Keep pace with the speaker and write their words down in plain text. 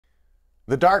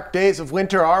The dark days of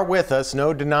winter are with us,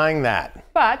 no denying that.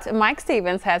 But Mike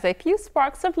Stevens has a few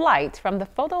sparks of light from the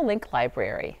PhotoLink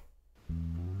Library.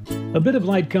 A bit of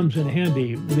light comes in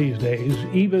handy these days,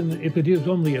 even if it is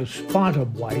only a spot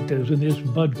of light, as in this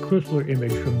Bud Chrysler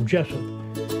image from Jessup.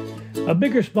 A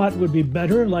bigger spot would be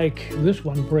better, like this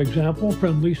one, for example,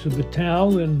 from Lisa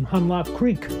Vitale in Hunlock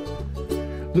Creek.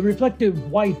 The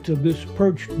reflective white of this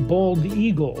perched bald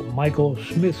eagle Michael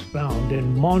Smith found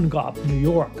in Mongauk, New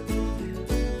York.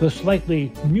 The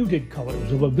slightly muted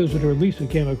colors of a visitor Lisa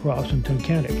came across in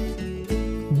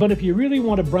Tunkhannock. But if you really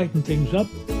want to brighten things up,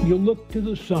 you look to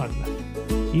the sun.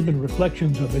 Even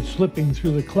reflections of it slipping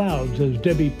through the clouds as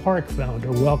Debbie Park found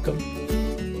her welcome.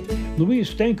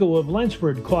 Louise Stanko of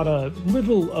Lansford caught a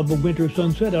little of a winter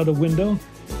sunset out a window.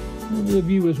 The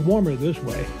view is warmer this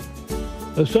way.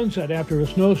 A sunset after a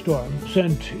snowstorm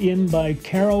sent in by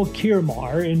Carol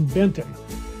Kiermar in Benton.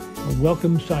 A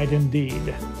welcome sight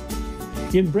indeed.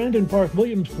 In Brandon Park,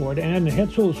 Williamsport, Ann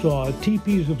Hetzel saw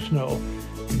teepees of snow,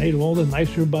 made all the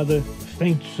nicer by the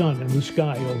faint sun in the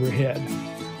sky overhead.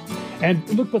 And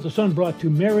look what the sun brought to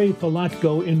Mary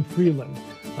Palatko in Freeland,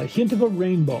 a hint of a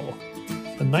rainbow.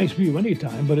 A nice view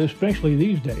anytime, but especially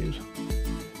these days.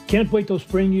 Can't wait till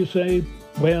spring, you say?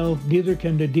 Well, neither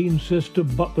can Nadine Sist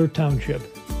of Butler Township.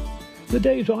 The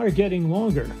days are getting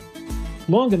longer.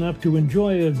 Long enough to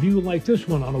enjoy a view like this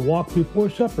one on a walk before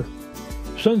supper.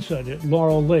 Sunset at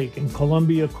Laurel Lake and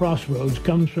Columbia Crossroads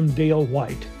comes from Dale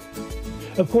White.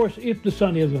 Of course, if the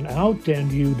sun isn't out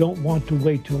and you don't want to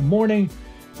wait till morning,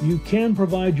 you can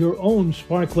provide your own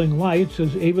sparkling lights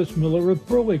as Avis Miller of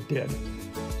Berwick did.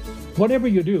 Whatever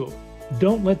you do,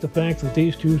 don't let the fact that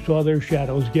these two saw their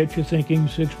shadows get you thinking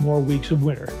 6 more weeks of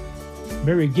winter.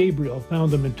 Mary Gabriel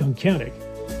found them in Tunkhannock.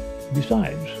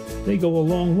 Besides, they go a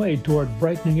long way toward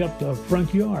brightening up the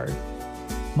front yard.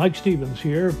 Mike Stevens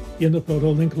here in the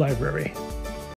PhotoLink Library.